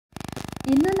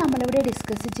ഇന്ന് നമ്മളിവിടെ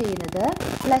ഡിസ്കസ് ചെയ്യുന്നത്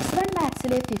 +1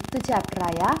 മാത്സിലെ 5th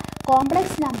ചാപ്റ്ററായ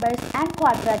complex numbers and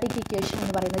quadratic equation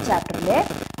എന്ന് പറയുന്ന ചാപ്റ്ററിലെ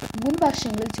മുൻ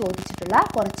വർഷങ്ങളിൽ ചോദിച്ചിട്ടുള്ള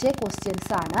കുറച്ച്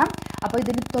ക്വസ്റ്റ്യൻസ് ആണ്. അപ്പോൾ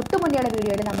ഇതിന് തൊട്ട് മുന്നേയുള്ള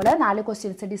വീഡിയോയിൽ നമ്മൾ 4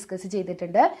 ക്വസ്റ്റ്യൻസ് ഡിസ്കസ്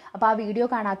ചെയ്തിട്ടുണ്ട്. അപ്പോൾ ആ വീഡിയോ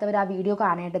കാണാത്തവർ ആ വീഡിയോ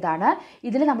കാണേണ്ടതാണ്.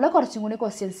 ഇതിൽ നമ്മൾ കുറച്ചും കൂടി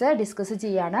ക്വസ്റ്റ്യൻസ് ഡിസ്കസ്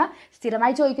ചെയ്യുകയാണ്.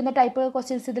 സ്ഥിരമായി ചോദിക്കുന്ന ടൈപ്പ്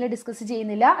ക്വസ്റ്റ്യൻസ് ഇതിൽ ഡിസ്കസ്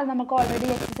ചെയ്യുന്നില്ല. അത് നമുക്ക് ഓൾറെഡി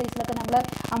എക്സസൈസിലൊക്കെ നമ്മൾ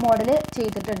ആ മോഡൽ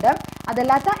ചെയ്തിട്ടുണ്ട്.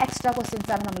 അതല്ലാത്ത എക്സ്ട്രാ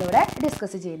ക്വസ്റ്റ്യൻസ് ആണ് നമ്മളിവിടെ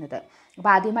ഡിസ്കസ് ചെയ്യുന്നത്.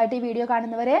 അപ്പോൾ ആദ്യമായിട്ട് ഈ വീഡിയോ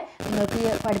കാണുന്നവരെ നിങ്ങൾക്ക്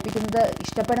പഠിപ്പിക്കുന്നത്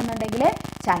ഇഷ്ടപ്പെടുന്നുണ്ടെങ്കിൽ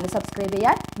ചാനൽ സബ്സ്ക്രൈബ്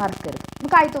ചെയ്യാൻ മറക്കരുത്.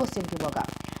 നമുക്ക് ആദ്യത്തെ ക്വസ്റ്റ്യൻക്ക് പോകാം.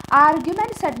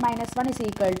 Argument z-1 is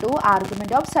equal to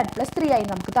argument of z+3 ആയി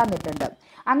നമുക്ക് തന്നിട്ടുണ്ട്.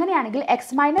 അങ്ങനെയാണെങ്കിൽ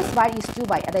x-y,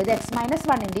 അതായത്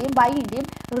x-1ൻ്റെയും y-ൻ്റെയും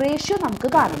റേഷ്യോ നമുക്ക്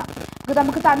കാണണം.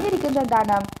 നമുക്ക് തന്നിരിക്കുന്നത്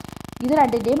എന്താണ്? ഇത്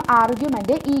രണ്ടിൻ്റെയും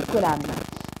ആർഗ്യുമെൻറ്റ് ഈക്വൽ ആണ്.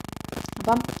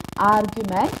 അപ്പം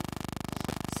argument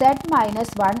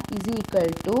z-1 is equal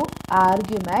to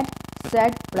argument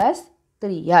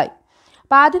z+3i.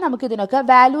 അപ്പോൾ ആദ്യം നമുക്ക് ഇതിനൊക്കെ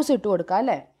വാല്യൂസ് ഇട്ട് കൊടുക്കാം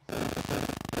അല്ലേ.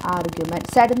 ആർഗ്യുമെൻറ്റ്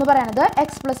z എന്ന് പറയുന്നത്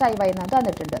x+iy എന്നാണ്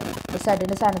തന്നിട്ടുണ്ട്. അപ്പോൾ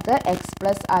zൻ്റെ സ്ഥാനത്ത്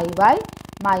x+iy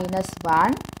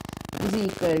 -1 is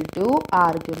equal to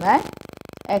argument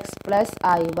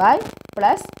x+iy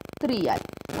 +3i.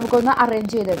 നമുക്കൊന്ന്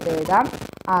അറേഞ്ച് ചെയ്തിട്ട് എഴുതാം.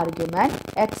 ആർഗ്യുമെൻറ്റ്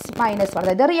x-1,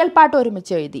 അതായത് റിയൽ പാർട്ട്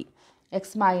ഒരുമിച്ച് എഴുതി.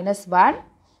 x-1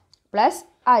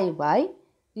 +iy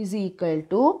is equal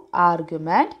to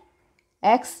argument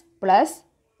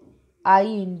x+i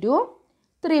 ×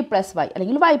 3+y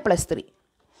അല്ലെങ്കിൽ y+3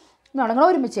 നിങ്ങൾ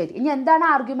ഒരുമിച്ച് എഴുതി. ഇനി എന്താണ്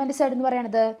ആർഗ്യുമെൻറ്റ് സൈഡ് എന്ന്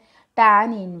പറയുന്നത്? Tan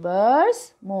inverse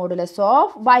modulus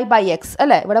of y/x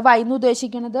അല്ലേ. ഇവിടെ y എന്ന്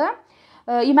ഉദ്ദേശിക്കുന്നത്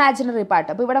ഇമാജിനറി പാർട്ട്.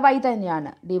 അപ്പോൾ ഇവിടെ y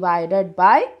തന്നെയാണ്. Divided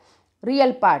by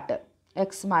real part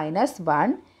x-1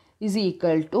 is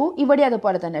equal to ഇവിടെ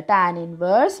അതുപോലെ തന്നെ ടാൻ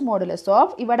ഇൻവേഴ്സ് മോഡുലസ്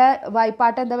ഓഫ് ഇവിടെ y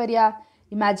പാർട്ട് എന്താ വരിക?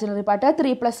 ഇമാജിനറി പാർട്ട്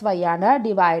 3+y ആണ്.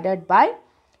 Divided by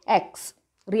x,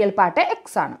 real part x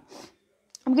ആണ്.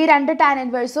 നമുക്ക് ഈ രണ്ട് ടാൻ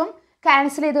ഇൻവേഴ്സും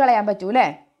ക്യാൻസൽ ചെയ്ത് കളയാൻ പറ്റൂ അല്ലേ.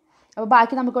 അപ്പോൾ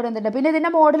ബാക്കി നമുക്കിവിടെ എന്തുണ്ട്? പിന്നെ ഇതിൻ്റെ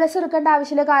മോഡുലസ് എടുക്കേണ്ട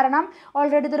ആവശ്യമില്ല. കാരണം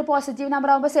ഓൾറെഡി ഇതൊരു പോസിറ്റീവ് നമ്പർ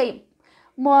ആകുമ്പോൾ സെയിം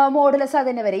മോഡുലസ്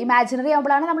അതിനെ വരെ. ഇമാജിനറി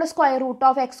ആകുമ്പോഴാണ് നമ്മൾ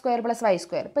 √(x²+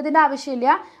 y²). ഇപ്പോൾ ഇതിൻ്റെ ആവശ്യമില്ല,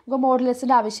 നമുക്ക്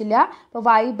മോഡുലസിൻ്റെ ആവശ്യമില്ല. അപ്പോൾ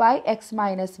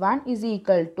y/x-1 is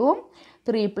equal to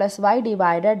 3+y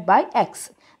divided by x.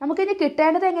 നമുക്കിനി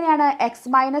കിട്ടേണ്ടത് എങ്ങനെയാണ്?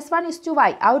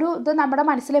 x-1 ആ ഒരു ഇത് നമ്മുടെ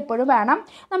മനസ്സിൽ എപ്പോഴും വേണം.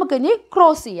 നമുക്കിനി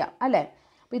ക്രോസ് ചെയ്യാം അല്ലേ.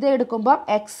 അപ്പോൾ ഇത് എടുക്കുമ്പോൾ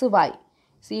xy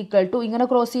is equal to ഇങ്ങനെ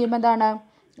ക്രോസ് ചെയ്യുമ്പോൾ എന്താണ്?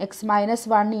 x-1 ×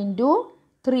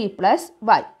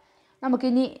 3+y.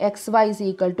 നമുക്കിനി xy is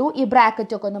equal to ഈ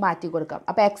ബ്രാക്കറ്റൊക്കെ ഒന്ന് മാറ്റി കൊടുക്കാം.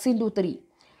 അപ്പോൾ x × 3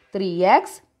 3x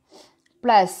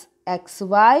പ്ലസ്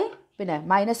xy പിന്നെ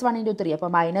 -1 × 3 അപ്പോൾ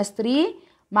 -3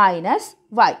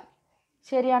 -y.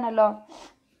 ശരിയാണല്ലോ.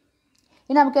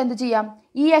 ഇനി നമുക്ക് എന്ത് ചെയ്യാം?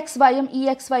 ഈ xyയും ഈ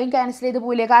xyയും ക്യാൻസൽ ചെയ്ത്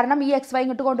പോയില്ലേ. കാരണം ഈ xy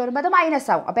ഇങ്ങോട്ട് കൊണ്ടുവരുമ്പോൾ അത് മൈനസ്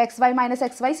ആവും. അപ്പോൾ xy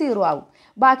 - xy 0 ആവും.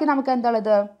 ബാക്കി നമുക്ക്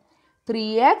എന്താണുള്ളത്?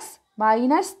 3x -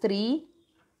 3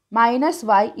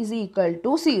 -y is equal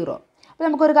to 0. അപ്പോൾ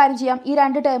നമുക്കൊരു കാര്യം ചെയ്യാം. ഈ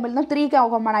രണ്ട് ടേമിൽ നിന്ന് 3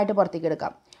 കോമൺ ആയിട്ട് പുറത്തേക്ക്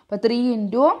എടുക്കാം. അപ്പോൾ 3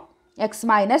 ×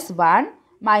 x-1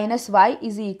 -y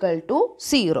is equal to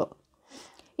 0.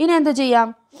 ഇനി എന്ത് ചെയ്യാം?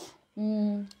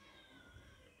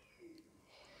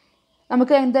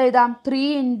 നമുക്ക് എന്ത് എഴുതാം? 3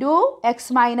 ×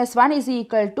 x-1 is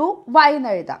equal to y എന്ന്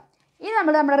എഴുതാം. ഇനി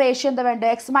നമ്മുടെ റേഷ്യോ എന്താ വേണ്ടത്?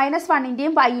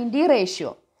 x-1ൻ്റെയും y-ൻ്റെയും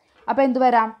റേഷ്യോ. അപ്പോൾ എന്ത്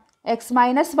വരാം?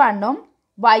 x-1ഉം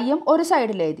y-യും ഒരു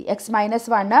സൈഡിൽ എഴുതി. x-1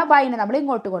 y-നെ നമ്മൾ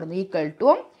ഇങ്ങോട്ട് കൊണ്ടുവന്നു. ഈക്വൽ ടു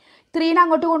 3നെ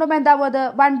അങ്ങോട്ട് കൊണ്ടുപോകുമ്പോൾ എന്താവും? അത്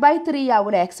 1/3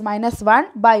 ആവൂലേ.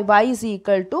 x-1/y is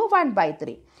equal to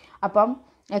 1/3. അപ്പം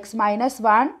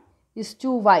x-1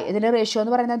 /y ഇതിൻ്റെ റേഷ്യോ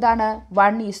എന്ന് പറയുന്നത് എന്താണ്?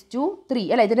 1:3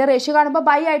 അല്ലേ. ഇതിൻ്റെ റേഷ്യോ കാണുമ്പോൾ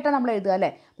ബൈ ആയിട്ടാണ് നമ്മൾ എഴുതുക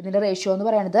അല്ലേ. ഇതിൻ്റെ റേഷ്യോ എന്ന്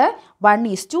പറയുന്നത്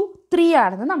 1:3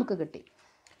 ആണെന്ന് നമുക്ക് കിട്ടി.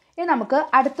 ഇനി നമുക്ക്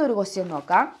അടുത്തൊരു ക്വസ്റ്റ്യൻ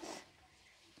നോക്കാം.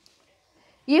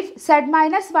 If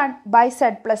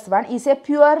z-1/z+1 is a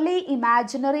purely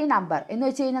imaginary number എന്ന്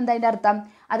വെച്ച് കഴിഞ്ഞാൽ എന്താ അതിൻ്റെ അർത്ഥം?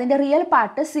 അതിൻ്റെ റിയൽ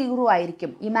പാർട്ട് 0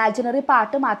 ആയിരിക്കും. ഇമാജിനറി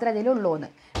പാർട്ട് മാത്രമേ അതിലുള്ളൂ എന്ന്.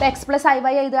 ഇപ്പോൾ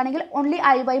x+iy എഴുതുകയാണെങ്കിൽ ഓൺലി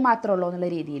iy മാത്രമേ ഉള്ളൂ എന്നുള്ള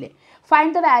രീതിയിൽ.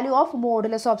 Find the value of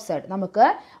modulus of z. നമുക്ക്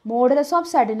മോഡുലസ് ഓഫ്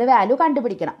zൻ്റെ വാല്യൂ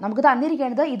കണ്ടുപിടിക്കണം. നമുക്ക്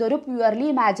തന്നിരിക്കുന്നത് ഇതൊരു പ്യുവർലി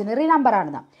ഇമാജിനറി നമ്പർ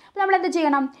ആണെന്ന്. അപ്പോൾ നമ്മൾ എന്ത്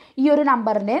ചെയ്യണം? ഈ ഒരു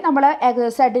നമ്പറിനെ നമ്മൾ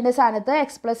zൻ്റെ സ്ഥാനത്ത്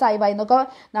x+iy എന്നൊക്കെ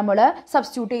നമ്മൾ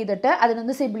സബ്സ്റ്റിറ്റ്യൂട്ട് ചെയ്തിട്ട്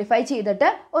അതിനൊന്ന് സിംപ്ലിഫൈ ചെയ്തിട്ട്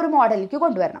ഒരു മോഡലിലേക്ക്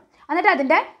കൊണ്ടുവരണം. എന്നിട്ട്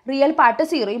അതിൻ്റെ റിയൽ പാർട്ട്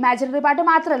 0, ഇമാജിനറി പാർട്ട്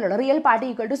മാത്രമേ ഉള്ളൂ. റിയൽ പാർട്ട്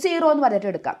ഈക്വൽ ടു 0 എന്ന് പറഞ്ഞിട്ട്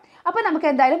എടുക്കാം. അപ്പോൾ നമുക്ക്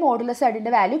എന്തായാലും മോഡുലസ്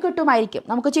zൻ്റെ വാല്യൂ കിട്ടുമായിരിക്കും.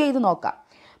 നമുക്ക് ചെയ്ത് നോക്കാം.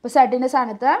 അപ്പോൾ zൻ്റെ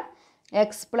സ്ഥാനത്ത്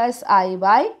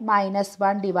x+iy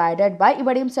 -1 ഡിവൈഡഡ് ബൈ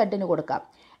ഇവിടെയും zന് കൊടുക്കാം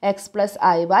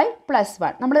x+iy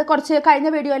 +1. നമ്മൾ കുറച്ച് കഴിഞ്ഞ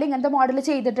വീഡിയോയിൽ ഇങ്ങനത്തെ മോഡൽ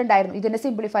ചെയ്തിട്ടുണ്ടായിരുന്നു ഇതിനെ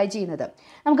സിംപ്ലിഫൈ ചെയ്യുന്നത്.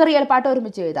 നമുക്ക് റിയൽ പാർട്ട്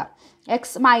ഒരുമിച്ച് എഴുതാം.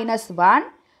 x-1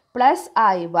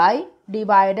 +iy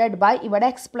ഡിവൈഡഡ് ബൈ ഇവിടെ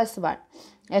x+1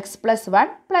 X plus 1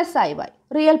 plus I Y.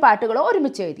 Real പാർട്ടുകൾ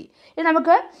ഒരുമിച്ച് എഴുതി. ഇനി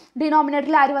നമുക്ക്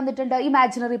ഡിനോമിനേറ്ററിൽ ആര് വന്നിട്ടുണ്ട്?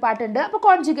 ഇമാജിനറി പാർട്ട് ഉണ്ട്. അപ്പോൾ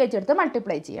കോൺജുഗേറ്റ് എടുത്ത്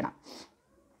മൾട്ടിപ്ലൈ ചെയ്യണം.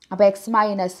 അപ്പോൾ X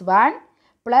minus 1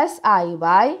 plus I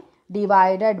Y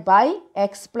divided by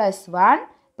X plus 1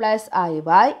 plus I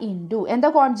Y into എന്താ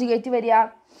കോൺജുഗേറ്റ് വരിക?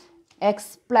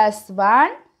 X plus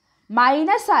 1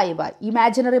 minus I Y.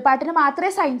 Imaginary പാർട്ടിന്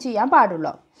മാത്രമേ സൈൻ ചെയ്യാൻ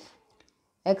പാടുള്ളൂ.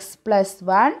 X plus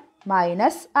 1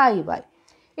 minus I Y.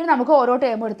 ഇനി നമുക്ക് ഓരോ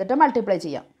ടേം എടുത്തിട്ട് മൾട്ടിപ്ലൈ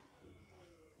ചെയ്യാം.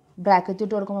 ബ്രാക്കറ്റ്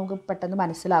ഇട്ട് കൊടുക്കുമ്പോൾ നമുക്ക് പെട്ടെന്ന്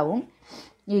മനസ്സിലാവും.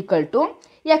 ഈക്വൽ ടു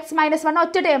എക്സ് മൈനസ് 1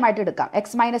 ഒറ്റ ടേം ആയിട്ട് എടുക്കാം.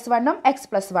 X minus 1ഉം X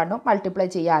plus 1ഉം multiply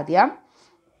ചെയ്യാം ആദ്യം.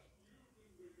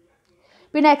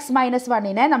 പിന്നെ എക്സ് മൈനസ്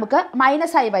 1നെ നമുക്ക്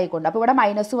മൈനസ് ഐ വൈ കൊണ്ട്, അപ്പോൾ ഇവിടെ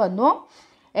മൈനസ് വന്നു.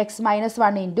 X minus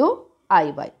 1 into I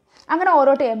Y. അങ്ങനെ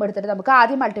ഓരോ ടേം എടുത്തിട്ട് നമുക്ക്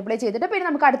ആദ്യം മൾട്ടിപ്ലൈ ചെയ്തിട്ട് പിന്നെ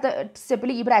നമുക്ക് അടുത്ത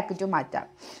സ്റ്റെപ്പിൽ ഈ ബ്രാക്കറ്റും മാറ്റാം.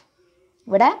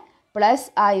 ഇവിടെ plus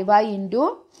I Y into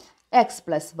X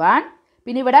plus 1,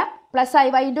 പിന്നെ ഇവിടെ plus I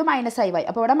Y into minus I Y,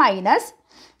 അപ്പോൾ ഇവിടെ minus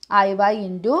I Y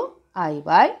into I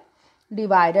Y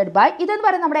divided by ഇതെന്ന്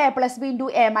പറയുന്നത് നമ്മുടെ A plus B into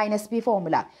A minus B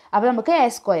formula. അപ്പോൾ നമുക്ക് എ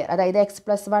സ്ക്വയർ, അതായത് X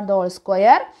plus 1 the whole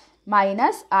square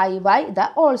minus I why the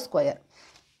whole square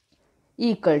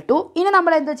equal to. ഇനി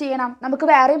നമ്മൾ എന്ത് ചെയ്യണം? നമുക്ക്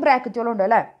വേറെയും ബ്രാക്കറ്റുകളുണ്ട്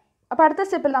അല്ലേ? അപ്പോൾ അടുത്ത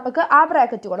സ്റ്റെപ്പിൽ നമുക്ക് ആ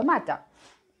ബ്രാക്കറ്റുകൾ മാറ്റാം.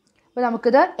 അപ്പോൾ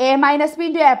നമുക്കിത് A minus B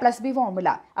into A plus B formula.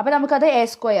 അപ്പോൾ നമുക്കത് A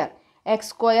square X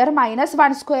square minus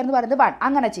 1 square എന്ന് പറയുന്നത് 1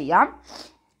 അങ്ങനെ ചെയ്യാം.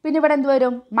 പിന്നെ ഇവിടെ എന്ത്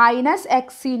വരും? Minus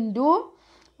X into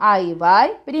I Y,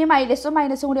 പിന്നെ ഈ മൈനസും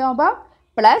മൈനസും കൂടി ആകുമ്പോൾ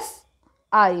പ്ലസ്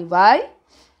ഐ വൈ.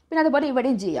 പിന്നെ അതുപോലെ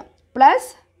ഇവിടെയും ചെയ്യാം. Plus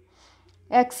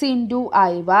X into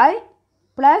I Y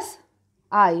plus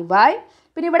I Y.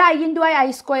 പിന്നെ ഇവിടെ I into I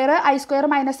square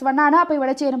minus 1 ആണ്. അപ്പോൾ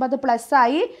ഇവിടെ ചേരുമ്പോൾ അത് പ്ലസ്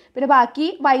ആയി. പിന്നെ ബാക്കി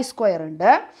വൈ സ്ക്വയർ ഉണ്ട്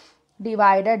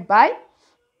divided by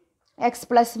X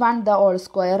plus 1 the whole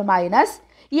square minus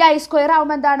ഈ ഐ സ്ക്വയർ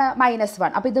ആകുമ്പോൾ എന്താണ്? മൈനസ്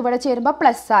 1. അപ്പോൾ ഇത് ഇവിടെ ചേരുമ്പോൾ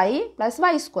പ്ലസ് ആയി പ്ലസ്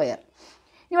വൈ സ്ക്വയർ.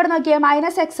 ഇവിടെ നോക്കിയാൽ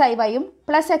minus X I വൈയും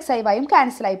plus X I വൈയും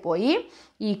ക്യാൻസലായി പോയി.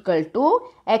 ഈക്വൽ ടു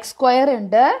എക്സ് സ്ക്വയർ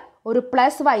ഉണ്ട്, ഒരു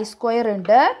പ്ലസ് വൈ സ്ക്വയർ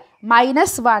ഉണ്ട്,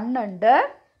 മൈനസ് 1 ഉണ്ട്.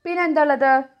 പിന്നെ എന്താ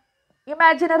ഉള്ളത്?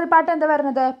 ഇമാജിനറി പാർട്ട് എന്താ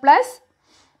വരുന്നത്? പ്ലസ്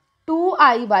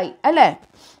 2iy അല്ലേ?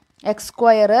 X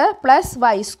square plus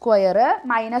Y square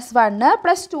minus 1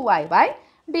 plus 2iy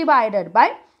divided by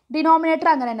denominator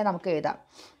അങ്ങനെ തന്നെ നമുക്ക് എഴുതാം.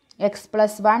 X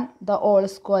plus 1 the whole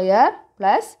square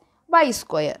plus Y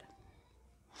square.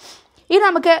 ഇത്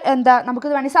നമുക്ക് എന്താ?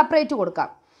 നമുക്കിത് വേണമെങ്കിൽ സെപ്പറേറ്റ് കൊടുക്കാം.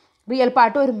 റിയൽ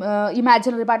പാർട്ട് ഒരു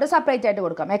ഇമാജിനറി പാർട്ട് സെപ്പറേറ്റ് ആയിട്ട്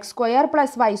കൊടുക്കാം. X square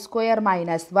plus Y square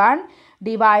minus 1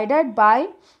 divided by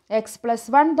X plus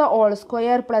 1 the whole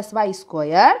square plus Y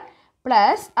square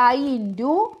plus I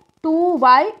into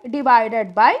 2y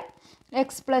divided by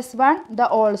X plus 1 the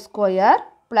whole square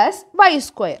plus Y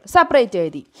square separate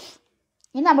എഴുതി.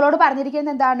 ഇനി നമ്മളോട്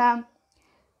പറഞ്ഞിരിക്കുന്നത് എന്താണ്?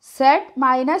 Z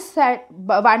minus Z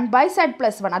 1 by Z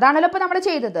plus 1. അതാണല്ലോ ഇപ്പോൾ നമ്മൾ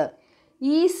ചെയ്തത്.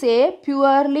 Is A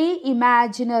purely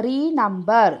imaginary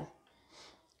number.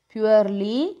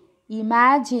 Purely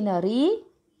imaginary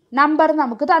number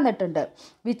നമുക്ക് തന്നിട്ടുണ്ട്.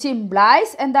 വിച്ച്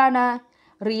ഇംപ്ലൈസ് എന്താണ്?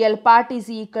 Real part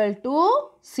is equal to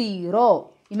 0.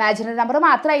 Imaginary number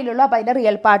മാത്രമേ അതിലുള്ളൂ. അപ്പോൾ അതിൻ്റെ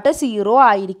റിയൽ പാർട്ട് 0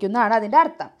 ആയിരിക്കുന്നതാണ് അതിൻ്റെ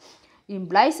അർത്ഥം.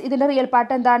 ഇംപ്ലൈസ് ഇതിൻ്റെ റിയൽ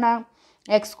പാർട്ട് എന്താണ്?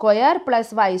 X square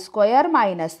plus Y square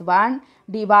minus 1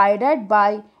 divided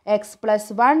by X plus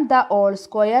 1 the whole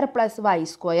square plus Y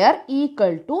square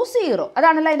equal to 0.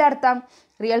 അതാണല്ലോ അതിൻ്റെ അർത്ഥം.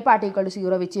 Real part equal to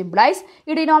 0 which implies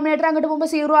ഈ ഡിനോമിനേറ്റർ അങ്ങോട്ട്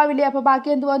പോകുമ്പോൾ 0 ആവില്ലേ? അപ്പോൾ ബാക്കി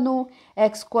എന്ത് വന്നു?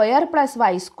 X square plus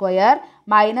Y square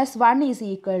minus 1 is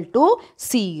equal to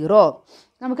 0.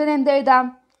 നമുക്കിത് എന്ത് എഴുതാം?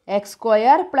 X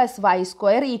square plus Y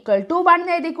square equal to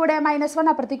 1 എഴുതി കൂടെ. മൈനസ്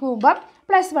 1 അപ്പുറത്തേക്ക് പോകുമ്പോൾ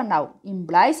പ്ലസ് 1 ആവും.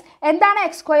 ഇംപ്ലൈസ് എന്താണ്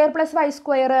X square plus Y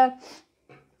square?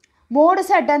 Mode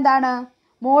Z എന്താണ്?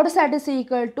 Mode Z is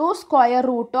equal to square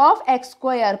root of X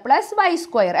square plus Y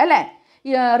square അല്ലേ?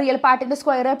 Real പാർട്ടിൻ്റെ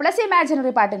square plus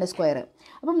imaginary പാർട്ടിൻ്റെ square.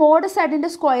 അപ്പോൾ mode സെഡിൻ്റെ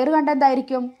square കണ്ട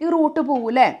എന്തായിരിക്കും? ഈ റൂട്ട്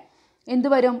പോകൂലേ? എന്ത്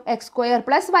വരും? X square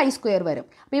plus Y square വരും.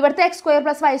 അപ്പോൾ ഇവിടുത്തെ എക്സ് സ്ക്വയർ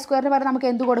പ്ലസ് വൈ സ്ക്വയറിന് പകരം നമുക്ക്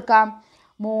എന്ത് കൊടുക്കാം?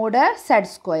 Mode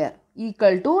Z square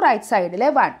equal to right സൈഡിലെ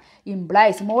 1.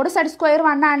 ഇംപ്ലൈസ് മോഡ് സെഡ് സ്ക്വയർ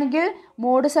 1 ആണെങ്കിൽ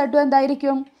മോഡ് സെഡ്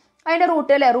എന്തായിരിക്കും? അതിൻ്റെ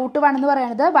റൂട്ട് അല്ലേ? റൂട്ട് 1 എന്ന്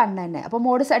പറയുന്നത് 1 തന്നെ. അപ്പോൾ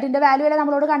മോഡ് സെഡിൻ്റെ വാല്യൂ അല്ലേ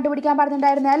നമ്മളോട് കണ്ടുപിടിക്കാൻ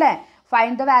പറഞ്ഞിട്ടുണ്ടായിരുന്നത് അല്ലേ?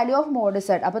 Find the value of mode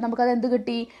Z. അപ്പോൾ നമുക്കത് എന്ത്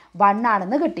കിട്ടി? 1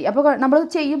 ആണെന്ന് കിട്ടി. അപ്പോൾ നമ്മൾ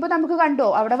ചെയ്യുമ്പോൾ നമുക്ക് കണ്ടോ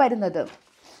അവിടെ വരുന്നത്.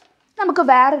 നമുക്ക്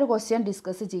വേറൊരു ക്വസ്റ്റ്യൻ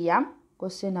ഡിസ്കസ് ചെയ്യാം.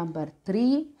 Question number 3.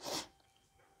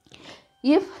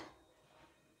 If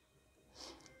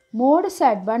mode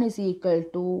Z 1 is equal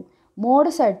to mod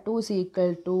z 2 is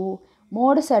equal to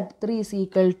mod z 3 is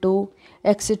equal to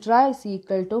etc is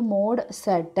equal to mod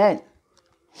zn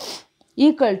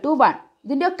equal to 1.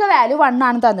 ഇതിൻ്റെയൊക്കെ വാല്യൂ 1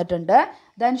 ആണ് തന്നിട്ടുണ്ട്.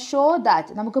 ദെൻ ഷോ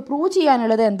ദാറ്റ് നമുക്ക് prove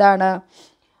ചെയ്യാനുള്ളത് എന്താണ്?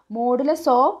 Modulus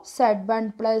of z1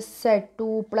 plus z2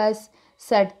 plus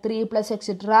z3 plus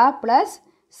etcetera plus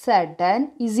Zn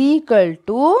is equal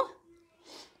to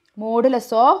modulus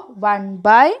of 1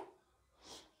 by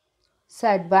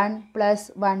Z1 plus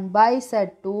 1 by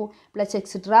Z2 plus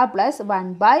etc. plus 1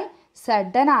 by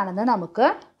Zn ആണെന്ന് നമുക്ക്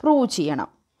prove ചെയ്യണം.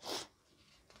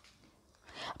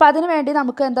 അപ്പം അതിനു വേണ്ടി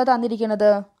നമുക്ക് എന്താ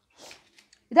തന്നിരിക്കുന്നത്?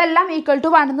 ഇതെല്ലാം ഈക്വൽ ടു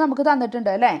 1 എന്ന് നമുക്ക്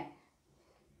തന്നിട്ടുണ്ട് അല്ലേ?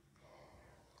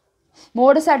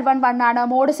 മോഡ് Z1 1 ആണ്,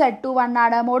 മോഡ് Z2 1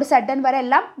 ആണ്, മോഡ് Zn വരെ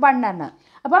എല്ലാം 1 ആണ്.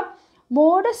 അപ്പം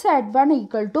മോഡ് Z1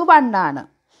 ഈക്വൽ ടു 1 ആണ്.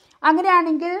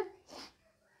 അങ്ങനെയാണെങ്കിൽ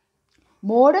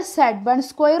മോഡ് Z1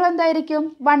 സ്ക്വയർ എന്തായിരിക്കും?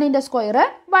 1ൻ്റെ സ്ക്വയർ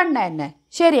 1 തന്നെ,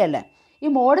 ശരിയല്ലേ? ഈ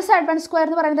മോഡ് Z1 സ്ക്വയർ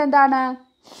എന്ന് പറയുന്നത് എന്താണ്?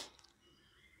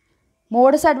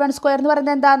 മോഡ് Z1 സ്ക്വയർ എന്ന്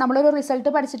പറയുന്നത് എന്താ? നമ്മളൊരു റിസൾട്ട്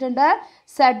പഠിച്ചിട്ടുണ്ട്.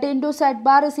 Z into Z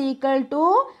bar is equal to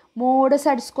mode Z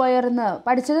square എന്ന്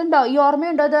പഠിച്ചിട്ടുണ്ടോ? ഈ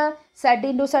ഓർമ്മയുണ്ടോ അത്? Z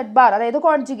ഇൻറ്റു Z ബാർ അതായത്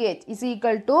conjugate is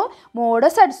equal to mode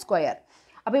Z square.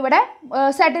 അപ്പോൾ ഇവിടെ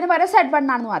സെഡിന് പകരം Z1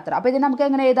 ആണെന്ന് മാത്രം. അപ്പോൾ ഇത് നമുക്ക്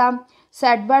എങ്ങനെ എഴുതാം?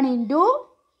 Z1 into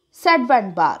Z1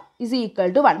 bar is equal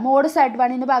to 1. Mode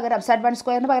Z1 പകരം Z1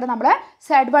 സ്ക്വയറിന് പകരം നമ്മൾ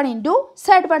Z1 ഇൻറ്റു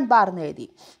Z1 ബാർ എന്ന് എഴുതി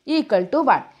ഈക്വൽ ടു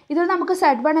 1. ഇതിൽ നമുക്ക്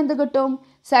Z1 എന്ത് കിട്ടും?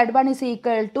 Z1 is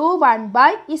equal to 1 by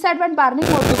ഈ Z1 ബാറിന്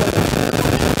ഇങ്ങോട്ട് കൊടുക്കും.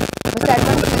 അപ്പോൾ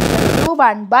Z1 equal to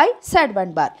 1 by Z1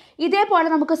 bar. ഇതേപോലെ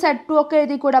നമുക്ക് Z2 ഒക്കെ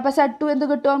എഴുതിക്കൂടെ. അപ്പോൾ Z2 എന്ത്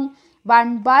കിട്ടും?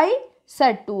 1 ബൈ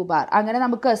Z2 ബാർ. അങ്ങനെ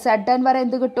നമുക്ക് Zn വരെ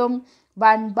എന്ത് കിട്ടും?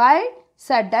 1 ബൈ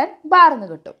Zn ബാർ എന്ന്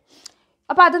കിട്ടും.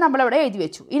 അപ്പോൾ അത് നമ്മളിവിടെ എഴുതി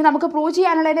വെച്ചു. ഇനി നമുക്ക് പ്രൂവ്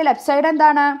ചെയ്യാനുള്ളതിൻ്റെ ലെഫ്റ്റ് സൈഡ്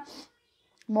എന്താണ്?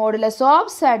 Modulus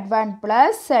of Z1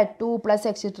 plus Z2 plus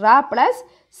etcetera plus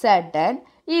Zn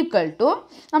equal to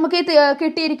നമുക്ക് ഈ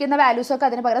കിട്ടിയിരിക്കുന്ന വാല്യൂസൊക്കെ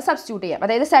അതിന് പകരം സബ്സ്റ്റിറ്റ്യൂട്ട് ചെയ്യാം.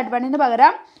 അതായത് Z1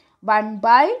 പകരം 1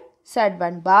 by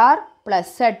Z1 bar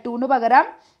plus Z2 പകരം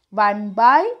 1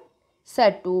 by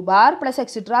Z2 bar plus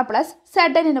etcetera plus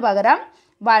Zn പകരം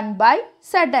 1 ബൈ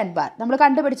Zn ബാർ നമ്മൾ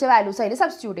കണ്ടുപിടിച്ച വാല്യൂസ് അതിൽ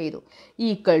സബ്സ്റ്റിറ്റ്യൂട്ട് ചെയ്തു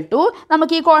ഈക്വൽ ടു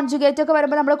നമുക്ക് ഈ കോൺജുഗേറ്റ് ഒക്കെ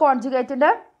വരുമ്പോൾ നമ്മൾ കോൺജുഗേറ്റിൻ്റെ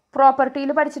പ്രോപ്പർട്ടിയിൽ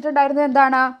പഠിച്ചിട്ടുണ്ടായിരുന്നത്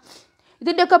എന്താണ്?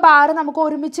 ഇതിൻ്റെയൊക്കെ ബാർ നമുക്ക്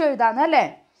ഒരുമിച്ച് എഴുതാമെന്നല്ലേ?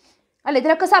 അല്ല,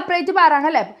 ഇതിലൊക്കെ separate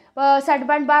ബാറാണല്ലേ?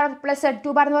 Z1 bar plus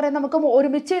Z2 bar എന്ന് പറയുന്നത് നമുക്ക്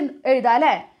ഒരുമിച്ച് എഴുതാം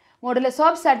അല്ലേ? Modulus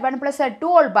of Z1 plus Z2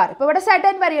 all bar. ഇപ്പോൾ ഇവിടെ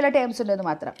Zn വരെയുള്ള ടേംസ് ഉണ്ടെന്ന്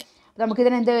മാത്രം.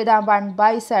 നമുക്കിതിന് എന്ത് എഴുതാം? 1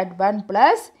 by Z1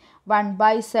 plus 1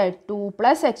 by Z2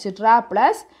 plus etcetera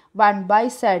plus 1 by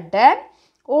Zn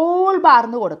all bar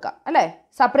എന്ന് കൊടുക്കാം അല്ലേ?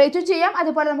 സെപ്പറേറ്റും ചെയ്യാം,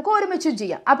 അതുപോലെ നമുക്ക് ഒരുമിച്ചും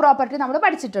ചെയ്യാം. ആ പ്രോപ്പർട്ടി നമ്മൾ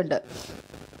പഠിച്ചിട്ടുണ്ട്.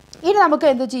 ഇനി നമുക്ക്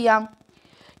എന്ത് ചെയ്യാം?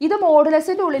 ഇത്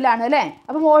മോഡുലസിൻ്റെ ഉള്ളിലാണ് അല്ലേ?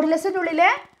 അപ്പോൾ മോഡുലസിൻ്റെ ഉള്ളിൽ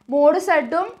മോഡ്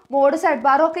സെഡും മോഡ് സെഡ്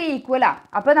ബാറും ഒക്കെ ഈക്വലാണ്.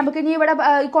 അപ്പോൾ നമുക്ക് ഇനി ഇവിടെ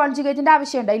ഈ കോൺജുഗേറ്റിൻ്റെ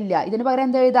ആവശ്യമുണ്ടോ? ഇല്ല. ഇതിന് പകരം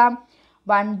എന്ത് എഴുതാം?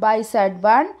 1 by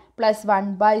Z1 plus 1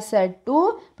 by Z2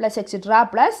 plus etcetera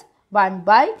plus 1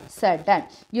 by Zn.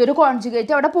 ഈ ഒരു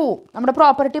കോൺജുഗേറ്റ് അവിടെ പോവും. നമ്മുടെ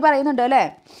പ്രോപ്പർട്ടി പറയുന്നുണ്ട് അല്ലേ?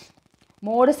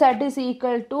 Mode Z is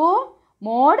equal to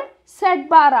mode Z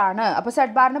bar ആണ്. അപ്പോൾ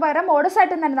സെഡ് ബാറിന് പകരം മോഡ്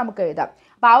സെഡ് എന്ന് തന്നെ നമുക്ക് എഴുതാം.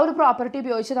 അപ്പോൾ ആ ഒരു പ്രോപ്പർട്ടി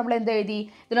ഉപയോഗിച്ച് നമ്മൾ എന്ത് എഴുതി?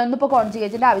 ഇതിനൊന്നും ഇപ്പോൾ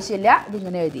കോൺജുഗേറ്റിൻ്റെ ആവശ്യമില്ല,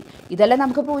 ഇതിങ്ങനെ എഴുതി. ഇതെല്ലാം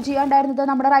നമുക്ക് പ്രൂവ് ചെയ്യാണ്ടായിരുന്നത്.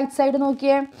 നമ്മുടെ റൈറ്റ് സൈഡ്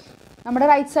നോക്കിയേ, നമ്മുടെ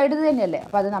റൈറ്റ് സൈഡ് ഇത് തന്നെയല്ലേ?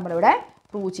 അപ്പോൾ അത് നമ്മളിവിടെ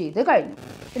പ്രൂവ് ചെയ്ത് കഴിഞ്ഞു.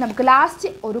 ഇനി നമുക്ക് ലാസ്റ്റ്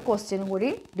ഒരു ക്വസ്റ്റ്യനും കൂടി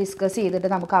ഡിസ്കസ് ചെയ്തിട്ട്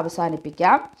നമുക്ക്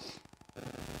അവസാനിപ്പിക്കാം.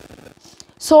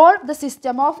 Solve the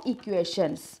system of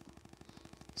equations.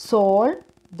 Solve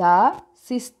the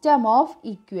system of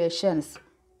equations.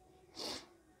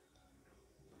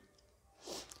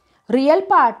 Real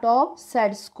part of Z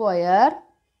square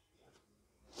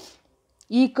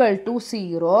equal to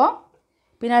 0.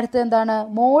 പിന്നെ അടുത്ത് എന്താണ്?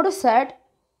 Mode Z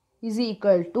is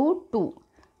equal to 2.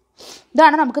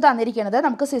 ഇതാണ് നമുക്ക് തന്നിരിക്കുന്നത്.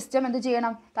 നമുക്ക് സിസ്റ്റം എന്ത്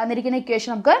ചെയ്യണം? തന്നിരിക്കുന്ന ഇക്വേഷൻ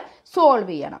നമുക്ക് സോൾവ്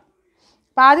ചെയ്യണം.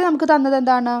 അപ്പോൾ ആദ്യം നമുക്ക് തന്നത്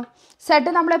എന്താണ്? Z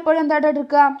നമ്മളെപ്പോഴും എന്താണ്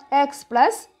എടുക്കുക? X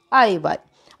plus IY.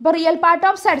 അപ്പോൾ real part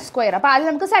of Z square. അപ്പോൾ ആദ്യം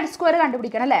നമുക്ക് Z സ്ക്വയർ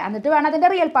കണ്ടുപിടിക്കണം അല്ലേ? എന്നിട്ട് വേണം അതിൻ്റെ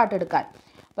റിയൽ പാർട്ട് എടുക്കാൻ.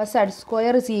 അപ്പോൾ Z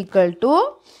square is equal to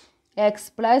X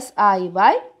plus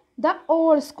IY the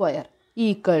whole square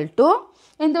equal to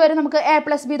എന്ത് വരും? നമുക്ക് A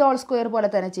plus B the whole square പോലെ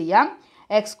തന്നെ ചെയ്യാം.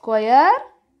 X square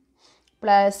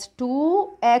plus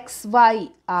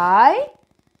 2XYI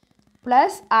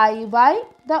plus IY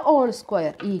the whole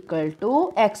square equal to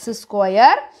X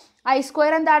square. I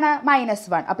square എന്താണ്?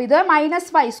 -1. അപ്പോൾ ഇത് -Y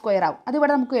square ആവും.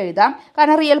 അതിവിടെ നമുക്ക് എഴുതാം,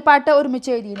 കാരണം റിയൽ പാർട്ട് ഒരുമിച്ച്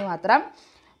എഴുതിയെന്ന് മാത്രം.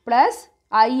 Plus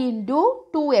I into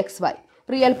 2XY.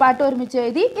 Real part ഒരുമിച്ച്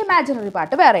എഴുതി, ഇമാജിനറി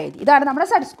പാർട്ട് വേറെ എഴുതി. ഇതാണ് നമ്മുടെ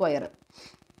Z സ്ക്വയർ.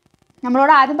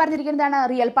 നമ്മളോട് ആദ്യം പറഞ്ഞിരിക്കുന്നതാണ്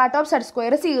real part of Z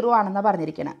square 0 ആണെന്നാണ്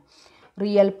പറഞ്ഞിരിക്കുന്നത്.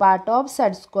 Real part of Z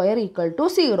square equal to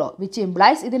 0 which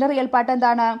implies ഇതിൻ്റെ റിയൽ പാർട്ട്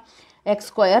എന്താണ്? X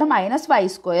square minus Y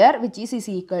square which is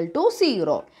equal to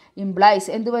 0 implies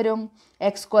എന്ത് വരും?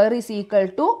 X square is equal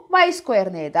to Y square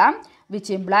എന്ന് എഴുതാം.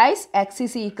 Which implies X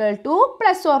is equal two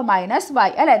plus or minus Y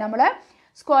അല്ലേ? നമ്മൾ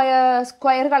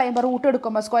square കളയുമ്പോൾ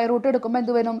square root എടുക്കുമ്പോൾ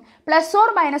എന്ത് വരും? പ്ലസ് ഓർ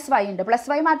മൈനസ് Y ഉണ്ട്. പ്ലസ്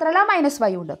Y മാത്രമല്ല മൈനസ്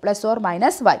Y ഉണ്ട്. Plus or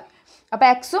minus Y. അപ്പോൾ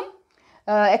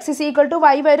X is equal to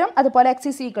Y വരും. അതുപോലെ X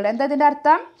ഈസ് ഈക്വൽ എന്താ ഇതിൻ്റെ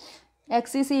അർത്ഥം?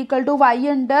 X is equal to Y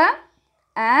ഉണ്ട്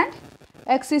and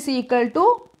X is equal to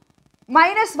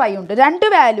minus Y ഉണ്ട്. രണ്ട്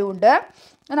വാല്യൂ ഉണ്ട്.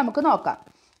 നമുക്ക് നോക്കാം.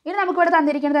 ഇനി നമുക്കിവിടെ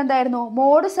തന്നിരിക്കുന്നത് എന്തായിരുന്നു?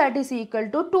 Mode Z is equal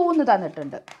to 2 എന്ന്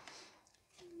തന്നിട്ടുണ്ട്.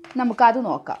 നമുക്കത്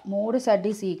നോക്കാം. Mode Z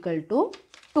is equal to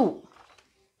 2.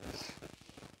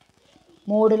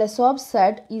 Modulus of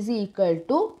Z is equal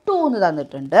to 2 എന്ന്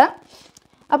തന്നിട്ടുണ്ട്.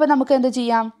 അപ്പോൾ നമുക്ക് എന്ത്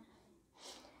ചെയ്യാം?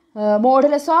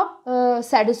 മോഡുലസ് ഓഫ്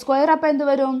സെഡ് സ്ക്വയർ അപ്പോൾ എന്ത്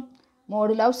വരും?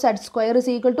 Modulus of Z square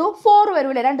is equal to 4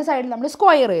 വരൂല്ലേ? രണ്ട് സൈഡിൽ നമ്മൾ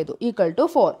സ്ക്വയർ ചെയ്തു. Equal to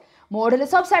 4.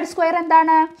 Modulus of Z square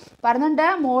എന്താണ് പറയുന്നുണ്ട്?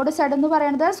 മോഡ് സെഡ് എന്ന്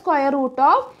പറയുന്നത് square root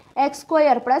of X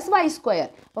square plus Y square.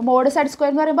 അപ്പോൾ മോഡ് സെഡ്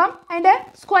സ്ക്വയർ എന്ന് പറയുമ്പം അതിൻ്റെ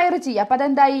സ്ക്വയർ ചെയ്യുക. അപ്പോൾ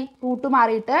അതെന്തായി? റൂട്ട്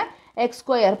മാറിയിട്ട് X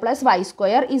square plus Y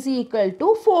square is equal to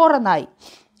 4 എന്നായി.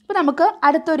 അപ്പോൾ നമുക്ക്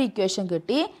അടുത്തൊരു ഇക്വേഷൻ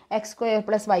കിട്ടി. X square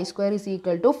plus Y square is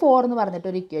equal to 4 എന്ന്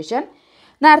പറഞ്ഞിട്ടൊരു ഇക്വേഷൻ.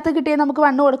 നേരത്തെ കിട്ടിയത് നമുക്ക്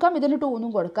 1 കൊടുക്കാം, ഇതിന് 2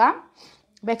 എന്നും കൊടുക്കാം.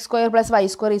 അപ്പോൾ X square plus Y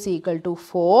square is equal to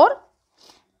 4.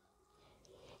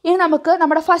 ഇനി നമുക്ക്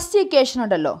നമ്മുടെ ഫസ്റ്റ് ഇക്വേഷൻ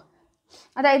ഉണ്ടല്ലോ,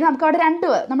 അതായത് നമുക്ക് അവിടെ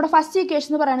നമ്മുടെ ഫസ്റ്റ് ഇക്വേഷൻ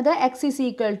എന്ന് പറയുന്നത് X is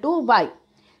equal to Y.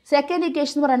 Second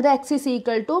equation എന്ന് പറയുന്നത് X is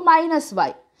equal to minus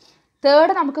Y.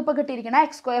 Third നമുക്കിപ്പോൾ കിട്ടിയിരിക്കണം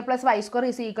X square plus Y square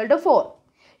is equal to 4.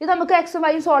 ഇത് നമുക്ക് എക്സും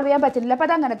വൈയും സോൾവ് ചെയ്യാൻ പറ്റില്ല. അപ്പോൾ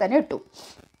അത് അങ്ങനെ തന്നെ ഇട്ടു.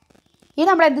 ഇനി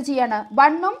നമ്മൾ എന്ത് ചെയ്യാണ്?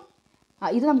 1ഉം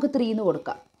ഇത് നമുക്ക് 3 എന്ന്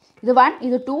കൊടുക്കാം. ഇത് 1,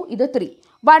 ഇത് 2, ഇത് 3.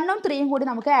 1ഉം 3യും കൂടി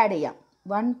നമുക്ക് ആഡ് ചെയ്യാം.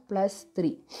 1 +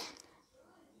 3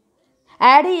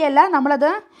 ആഡ് ചെയ്യല്ല, നമ്മളത്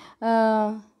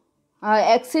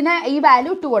എക്സിന് ഈ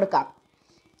വാല്യൂ 2 കൊടുക്കാം.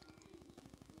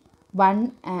 1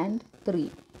 and 3.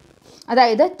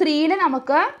 അതായത് 3ൽ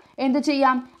നമുക്ക് എന്ത്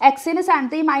ചെയ്യാം? എക്സിന്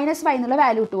സ്ഥാനത്ത് ഈ മൈനസ് വൈ എന്നുള്ള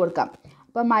വാല്യൂ ഇട്ട് കൊടുക്കാം.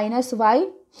 അപ്പോൾ മൈനസ് വൈ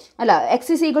അല്ല,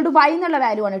 X is equal to Y എന്നുള്ള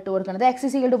വാല്യൂ ആണ് ഇട്ട് കൊടുക്കുന്നത്. X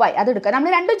is equal to Y അത് എടുക്കാം.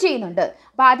 നമ്മൾ രണ്ടും ചെയ്യുന്നുണ്ട്.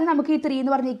 അപ്പോൾ ആദ്യം നമുക്ക് ഈ 3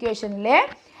 എന്ന് പറഞ്ഞ ഇക്വേഷനിലെ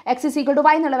X is equal to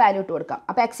Y എന്നുള്ള വാല്യൂ ഇട്ട് കൊടുക്കാം.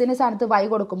 അപ്പോൾ എക്സിന് സ്ഥാനത്ത് വൈ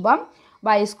കൊടുക്കുമ്പം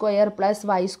Y square plus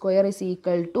Y square is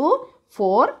equal to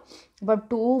 4. അപ്പോൾ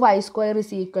 2y square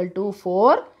is equal to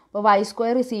 4. അപ്പോൾ Y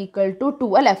square is equal to 2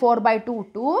 അല്ലേ? 4/2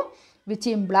 2, which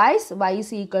implies y is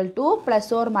equal to plus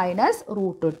or minus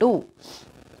root 2.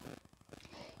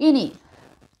 ഇനി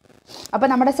അപ്പോൾ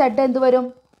നമ്മുടെ സെഡ് എന്ത് വരും?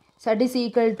 Z is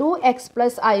equal to X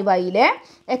plus I വൈയിലെ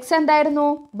X എന്തായിരുന്നു?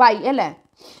 Y അല്ലേ?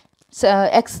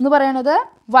 എക്സ് എന്ന് പറയുന്നത്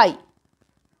വൈ.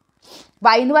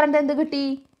 വൈ എന്ന് പറയുന്നത് എന്ത് കിട്ടി?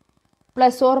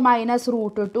 പ്ലസ് ഓർ മൈനസ്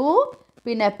റൂട്ട് 2,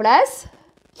 പിന്നെ പ്ലസ്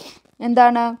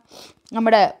എന്താണ്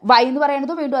നമ്മുടെ വൈ എന്ന്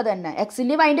പറയുന്നത് വീണ്ടും അത് തന്നെ.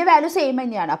 എക്സിൻ്റെ വൈൻ്റെ വാല്യൂ സെയിം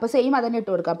തന്നെയാണ്. അപ്പോൾ സെയിം അത് തന്നെ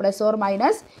ഇട്ട് കൊടുക്കാം. Plus or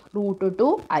minus root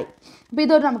 2i. അപ്പോൾ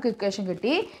ഇതൊരു നമുക്ക് ഇക്വേഷൻ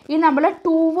കിട്ടി. ഇനി നമ്മൾ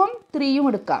 2ഉം 3യും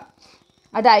എടുക്കാം.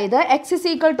 അതായത് X is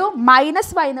equal to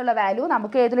minus Y എന്നുള്ള വാല്യൂ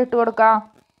നമുക്ക് ഏതിലിട്ട് കൊടുക്കാം?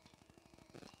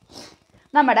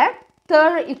 നമ്മുടെ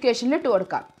തേർഡ് ഇക്വേഷനിൽ ഇട്ട്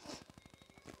കൊടുക്കാം.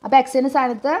 അപ്പോൾ എക്സിൻ്റെ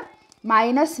സ്ഥാനത്ത്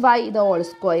minus why the whole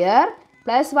square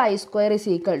plus Y square is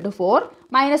equal to 4.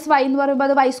 Minus Y എന്ന് പറയുമ്പോൾ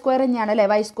അത് വൈ സ്ക്വയർ തന്നെയാണ് അല്ലേ?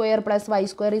 Y square plus Y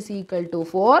square is equal to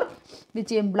 4,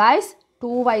 which implies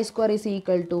 2y square is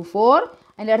equal to 4.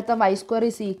 അതിൻ്റെ അടുത്ത Y square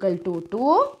is equal to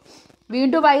 2.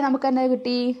 വീണ്ടും Y നമുക്ക് തന്നെ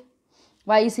കിട്ടി.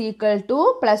 Y is equal two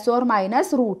plus or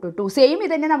minus root 2. Same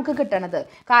ഇത് തന്നെ നമുക്ക് കിട്ടണത്.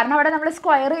 കാരണം അവിടെ നമ്മൾ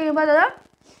സ്ക്വയർ ചെയ്യുമ്പോൾ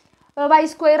അത് വൈ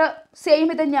സ്ക്വയർ സെയിം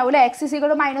ഇത് തന്നെയാവും അല്ലേ? X is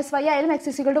equal to minus Y ആയാലും X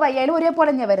is equal to Y ആയാലും ഒരേപോലെ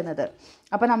തന്നെയാണ് വരുന്നത്.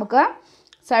 അപ്പോൾ നമുക്ക്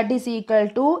Z is equal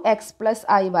to X plus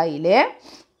I വൈയിലെ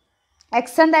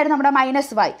X എന്തായിരുന്നു? നമ്മുടെ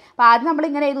മൈനസ് വൈ. അപ്പോൾ ആദ്യം നമ്മൾ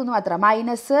ഇങ്ങനെ എഴുതുന്നു മാത്രം.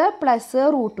 മൈനസ് പ്ലസ്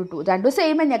റൂട്ട് 2 രണ്ടും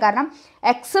സെയിം തന്നെയാണ്. കാരണം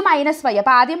എക്സ് മൈനസ് വൈ.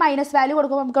 അപ്പോൾ ആദ്യം മൈനസ് വാല്യൂ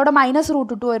കൊടുക്കുമ്പോൾ നമുക്ക് അവിടെ മൈനസ്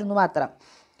റൂട്ട് 2 വരുന്നു മാത്രം.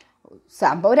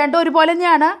 സംഭവം രണ്ടും ഒരുപോലെ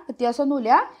തന്നെയാണ്,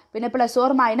 വ്യത്യാസമൊന്നുമില്ല. പിന്നെ plus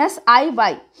or minus I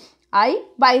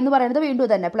Y എന്ന് പറയുന്നത് വീണ്ടും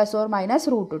തന്നെ plus or minus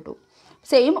root 2.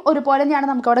 Same ഒരുപോലെ തന്നെയാണ്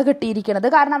നമുക്കവിടെ കിട്ടിയിരിക്കുന്നത്.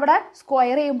 കാരണം അവിടെ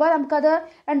സ്ക്വയർ ചെയ്യുമ്പോൾ നമുക്കത്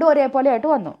രണ്ടും ഒരേപോലെ ആയിട്ട്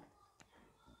വന്നു.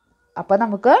 അപ്പോൾ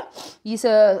നമുക്ക് ഈ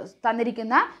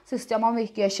തന്നിരിക്കുന്ന സിസ്റ്റം ഓഫ്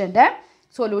ഇക്വേഷൻ്റെ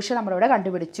സൊല്യൂഷൻ നമ്മളിവിടെ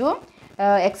കണ്ടുപിടിച്ചു.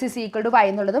 X is equal to Y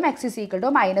എന്നുള്ളതും X is equal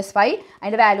to minus Y,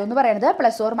 അതിൻ്റെ വാല്യൂ എന്ന് പറയുന്നത്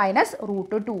പ്ലസ് ഓർ മൈനസ്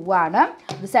റൂട്ട് 2 ആണ്.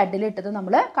 ഇത് സെഡിലിട്ടത്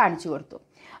നമ്മൾ കാണിച്ചു കൊടുത്തു.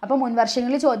 അപ്പോൾ മുൻ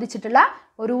വർഷങ്ങളിൽ ചോദിച്ചിട്ടുള്ള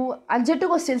ഒരു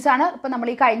 5-8 ക്വസ്റ്റ്യൻസ് ആണ് ഇപ്പം നമ്മൾ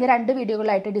ഈ കഴിഞ്ഞ 2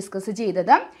 വീഡിയോകളായിട്ട് ഡിസ്കസ്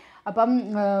ചെയ്തത്. അപ്പം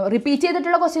റിപ്പീറ്റ്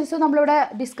ചെയ്തിട്ടുള്ള ക്വസ്റ്റ്യൻസ് നമ്മളിവിടെ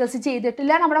ഡിസ്കസ്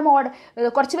ചെയ്തിട്ടില്ല. നമ്മുടെ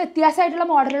കുറച്ച് വ്യത്യാസമായിട്ടുള്ള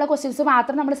മോഡലുള്ള ക്വസ്റ്റ്യൻസ്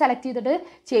മാത്രം നമ്മൾ സെലക്ട് ചെയ്തിട്ട്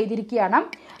ചെയ്തിരിക്കുകയാണ്.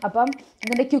 അപ്പം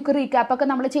ഇതിൻ്റെ ക്വിക്ക് റീക്യാപ്പൊക്കെ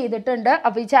നമ്മൾ ചെയ്തിട്ടുണ്ട്.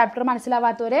 അപ്പോൾ ഈ ചാപ്റ്റർ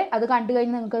മനസ്സിലാവാത്തവരെ അത് കണ്ടു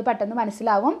കഴിഞ്ഞ് നിങ്ങൾക്ക് പെട്ടെന്ന്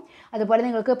മനസ്സിലാവും. അതുപോലെ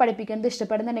നിങ്ങൾക്ക് പഠിപ്പിക്കുന്നത്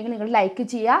ഇഷ്ടപ്പെടുന്നുണ്ടെങ്കിൽ നിങ്ങൾ ലൈക്ക്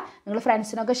ചെയ്യുക, നിങ്ങൾ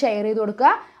ഫ്രണ്ട്സിനൊക്കെ ഷെയർ ചെയ്ത്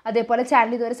കൊടുക്കുക. അതേപോലെ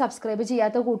ചാനൽ ഇതുവരെ സബ്സ്ക്രൈബ്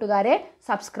ചെയ്യാത്ത കൂട്ടുകാരെ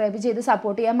സബ്സ്ക്രൈബ് ചെയ്ത്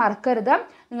സപ്പോർട്ട് ചെയ്യാൻ മറക്കരുത്.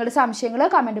 നിങ്ങളുടെ സംശയങ്ങൾ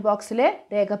കമൻറ്റ് ബോക്സിൽ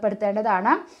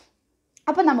രേഖപ്പെടുത്തേണ്ടതാണ്.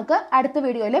 അപ്പോൾ നമുക്ക് അടുത്ത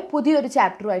വീഡിയോയിൽ പുതിയൊരു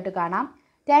ചാപ്റ്ററുമായിട്ട് കാണാം.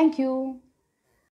 താങ്ക്